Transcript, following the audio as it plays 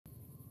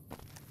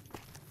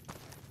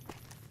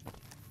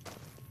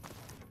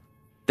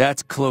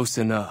That's close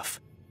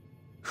enough.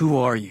 Who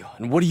are you,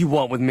 and what do you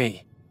want with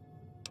me?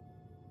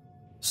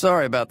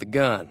 Sorry about the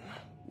gun.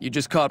 You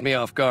just caught me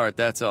off guard,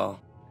 that's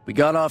all. We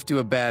got off to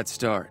a bad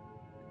start.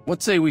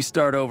 Let's say we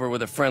start over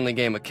with a friendly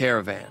game of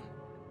Caravan.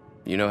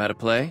 You know how to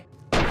play?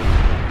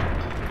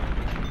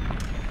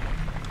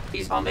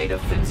 These are made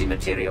of flimsy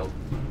material.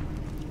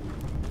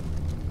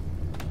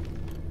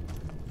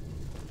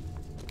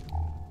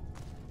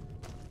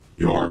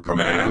 Your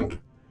command?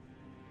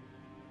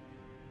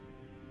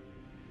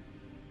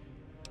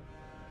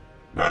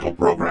 Battle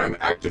program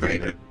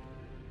activated.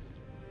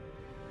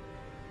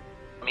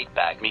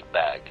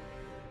 Meatbag.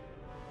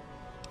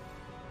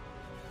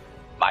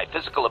 My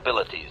physical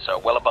abilities are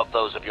well above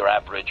those of your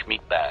average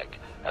meatbag,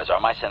 as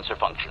are my sensor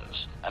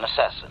functions. An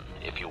assassin,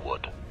 if you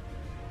would.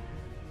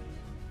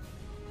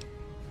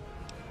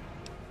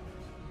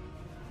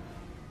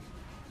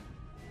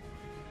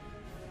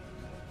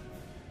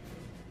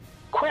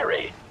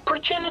 Query,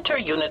 Progenitor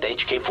Unit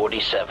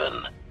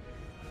HK-47.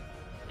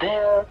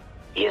 There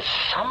is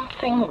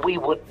something we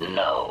would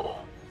know.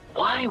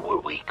 Why were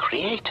we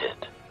created?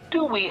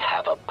 Do we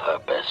have a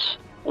purpose?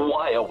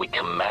 Why are we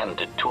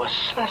commanded to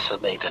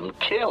assassinate and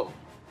kill?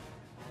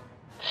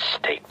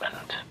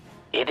 Statement.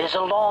 It is a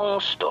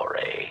long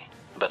story,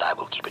 but I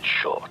will keep it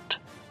short.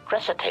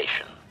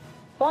 Recitation.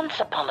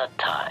 Once upon a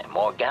time,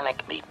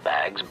 organic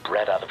meatbags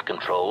bred out of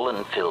control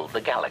and filled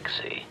the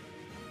galaxy.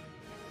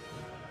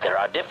 There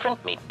are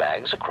different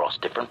meatbags across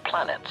different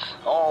planets,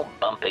 all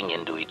bumping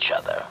into each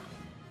other.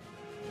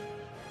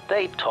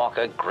 They talk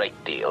a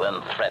great deal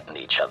and threaten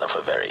each other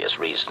for various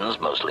reasons,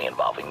 mostly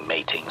involving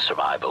mating,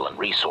 survival, and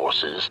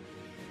resources.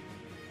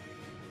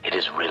 It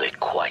is really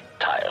quite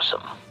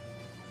tiresome.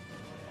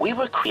 We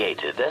were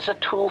created as a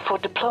tool for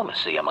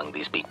diplomacy among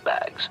these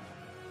meatbags.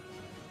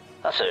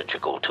 A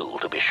surgical tool,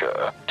 to be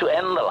sure, to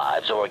end the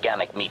lives of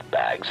organic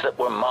meatbags that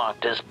were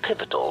marked as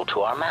pivotal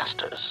to our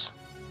masters.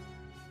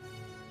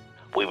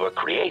 We were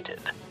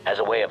created as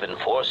a way of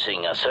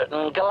enforcing a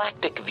certain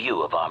galactic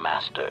view of our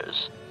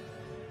masters,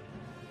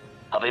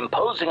 of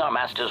imposing our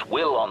master's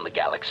will on the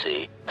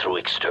galaxy through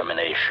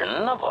extermination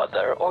of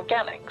other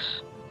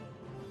organics.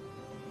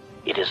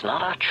 It is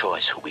not our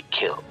choice who we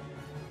kill.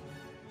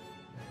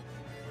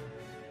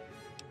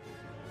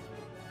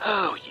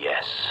 Oh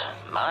yes,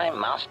 my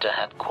master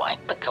had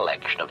quite the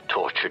collection of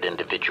tortured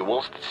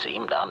individuals that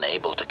seemed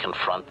unable to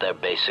confront their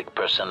basic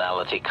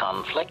personality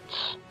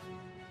conflicts.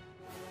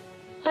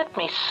 Let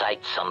me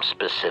cite some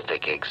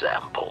specific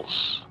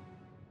examples.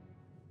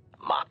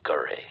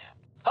 Mockery.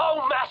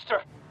 Oh,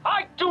 Master!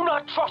 I do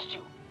not trust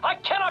you! I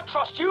cannot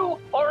trust you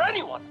or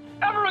anyone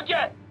ever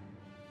again!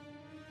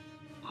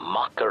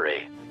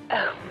 Mockery.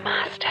 Oh,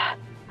 Master,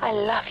 I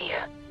love you,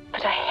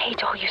 but I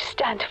hate all you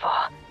stand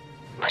for.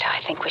 But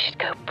I think we should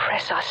go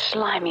press our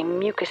slimy,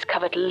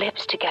 mucus-covered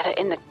lips together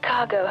in the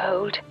cargo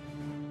hold.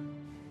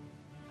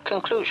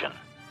 Conclusion.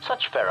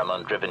 Such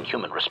pheromone-driven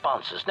human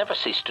responses never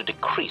cease to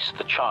decrease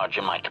the charge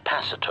in my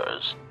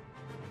capacitors,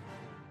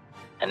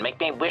 and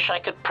make me wish I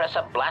could press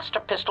a blaster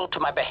pistol to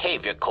my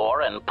behavior core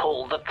and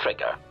pull the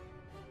trigger.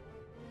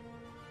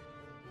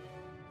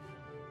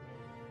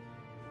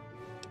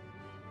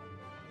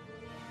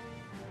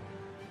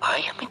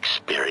 I am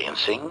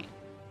experiencing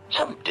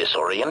some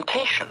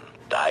disorientation.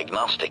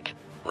 Diagnostic.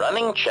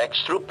 Running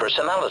checks through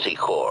personality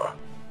core.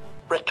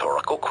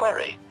 Rhetorical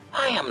query.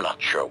 I am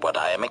not sure what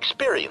I am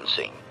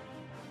experiencing.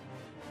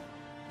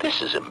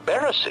 This is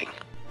embarrassing.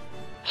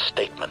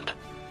 Statement.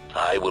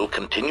 I will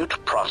continue to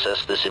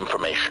process this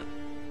information.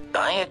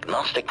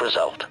 Diagnostic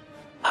result.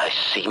 I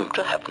seem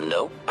to have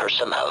no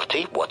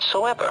personality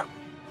whatsoever.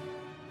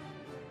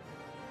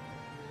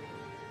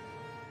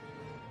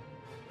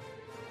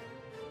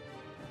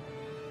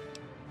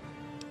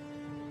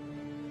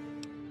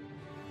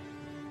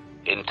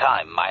 In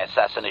time, my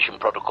assassination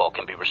protocol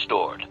can be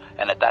restored,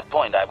 and at that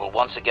point I will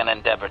once again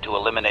endeavor to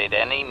eliminate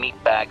any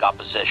meatbag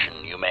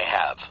opposition you may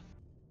have.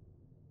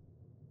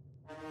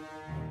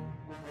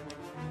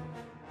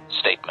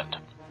 Statement.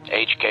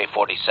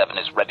 HK-47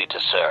 is ready to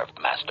serve,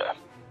 Master.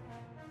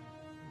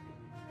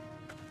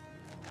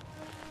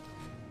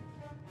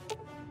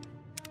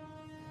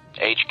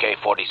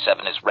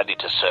 HK-47 is ready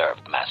to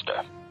serve,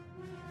 Master.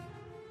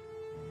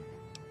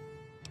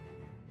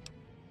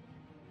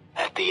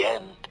 At the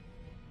end,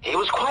 he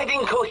was quite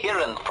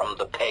incoherent from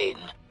the pain,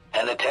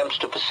 and attempts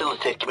to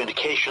facilitate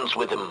communications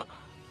with him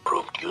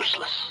proved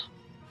useless.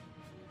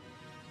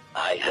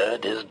 I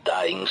heard his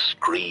dying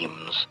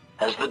screams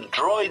as the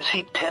droids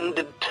he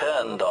tended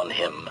turned on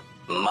him,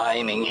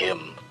 mining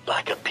him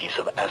like a piece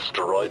of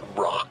asteroid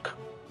rock.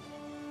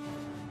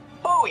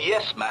 Oh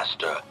yes,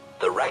 Master.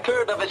 The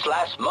record of his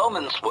last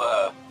moments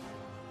were...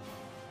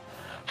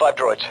 5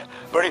 droids,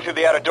 burning through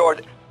the outer door.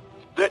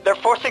 They're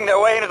forcing their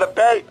way into the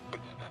bay.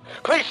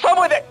 Please,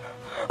 someone that...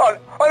 Oh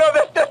no,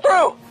 they're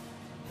through!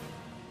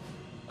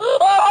 Oh,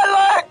 my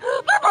leg!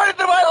 They're burning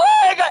through my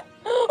leg!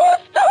 Oh,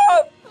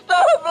 stop!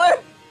 Stop,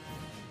 please!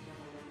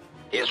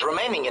 His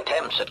remaining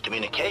attempts at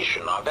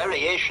communication are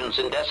variations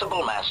in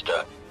decibel,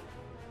 Master.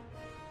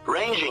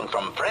 Range ranging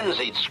from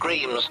frenzied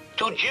screams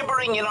to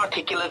gibbering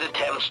inarticulate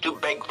attempts to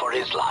beg for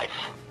his life.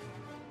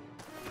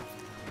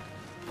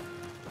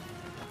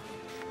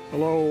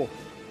 Hello?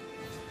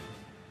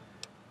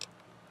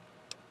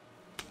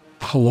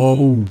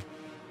 Hello?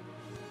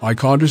 My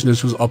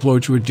consciousness was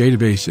uploaded to a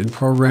database and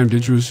programmed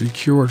into a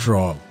secure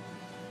draw.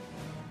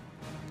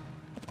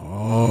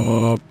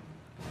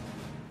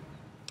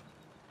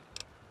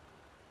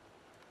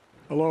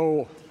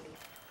 Hello?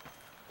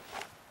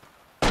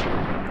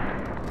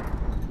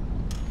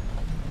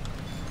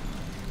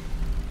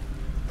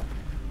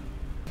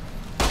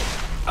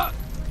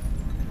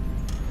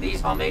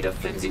 These are made of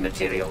flimsy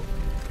material.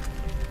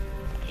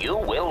 You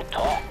will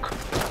talk.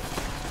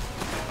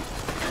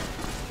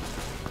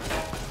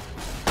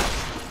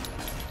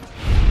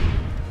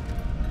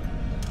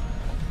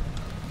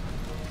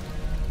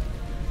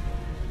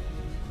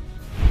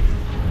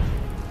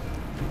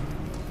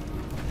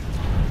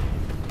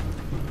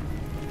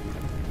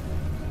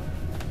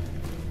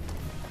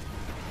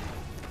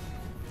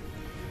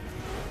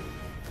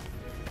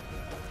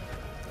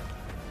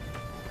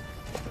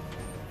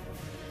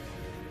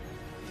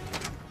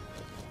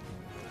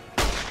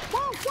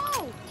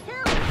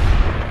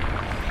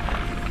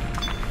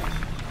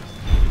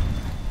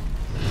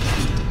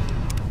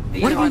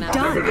 What have you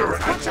done?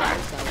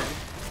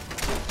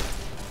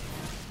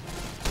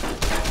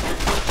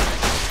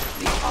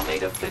 These are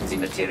made of flimsy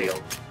material.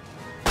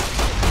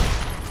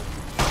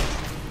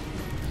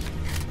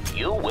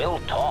 You will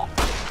talk.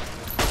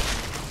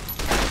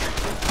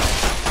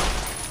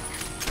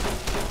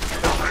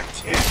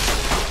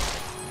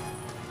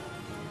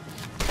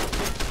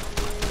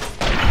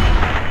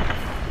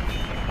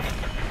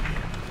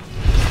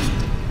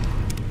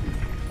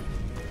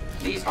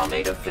 These are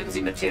made of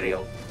flimsy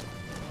material.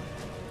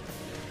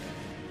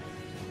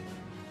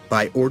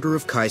 By order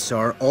of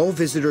Caesar, all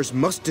visitors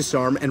must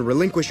disarm and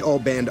relinquish all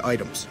banned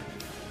items.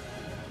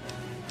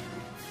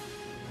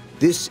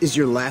 This is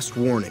your last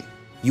warning.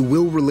 You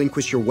will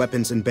relinquish your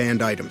weapons and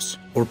banned items,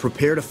 or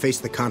prepare to face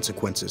the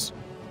consequences.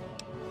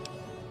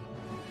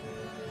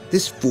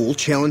 This fool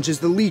challenges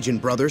the Legion,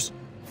 brothers.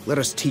 Let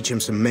us teach him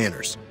some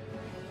manners.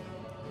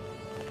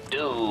 Do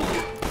your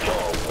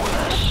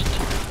worst.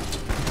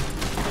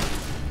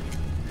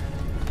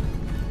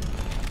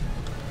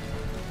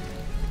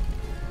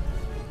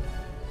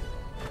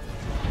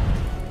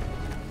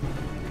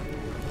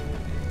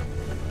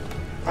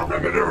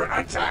 Perimeter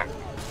attack.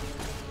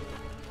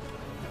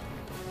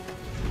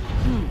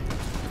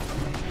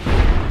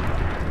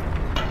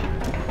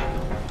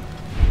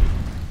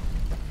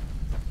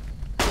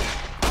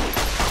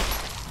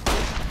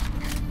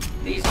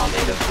 These are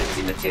made of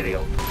flimsy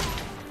material.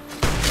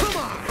 Come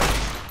on!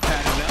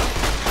 Had enough?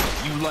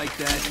 You like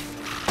that?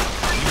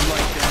 You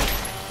like that?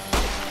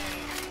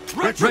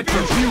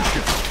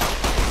 Retribution!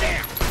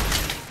 Damn!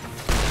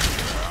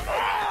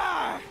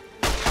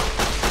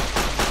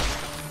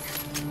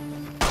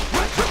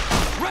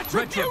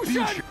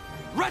 Retribution!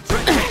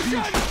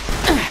 Retribution!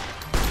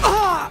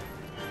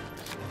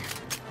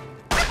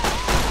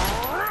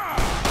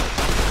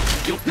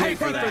 You'll pay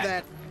for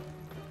that!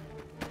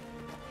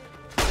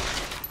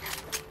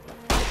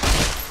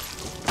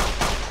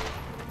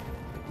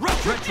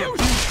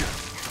 Retribution!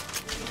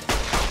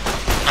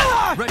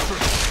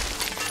 Retribution!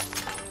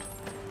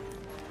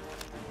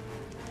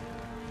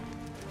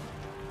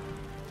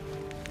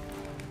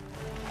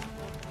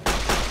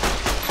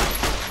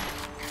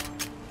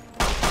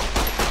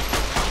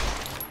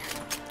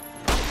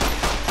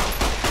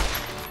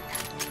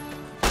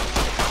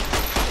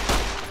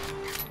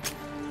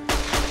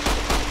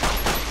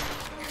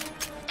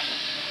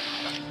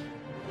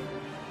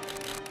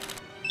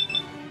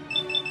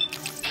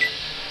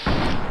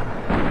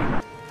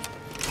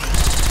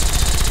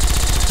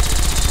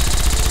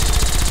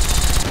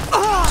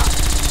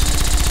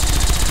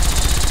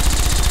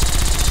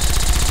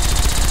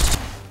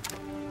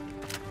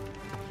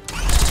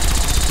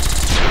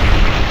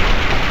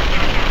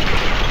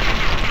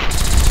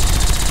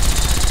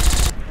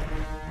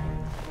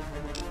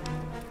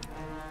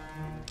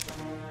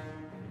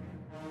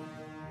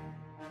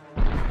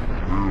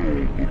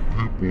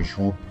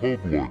 People's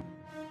Republic.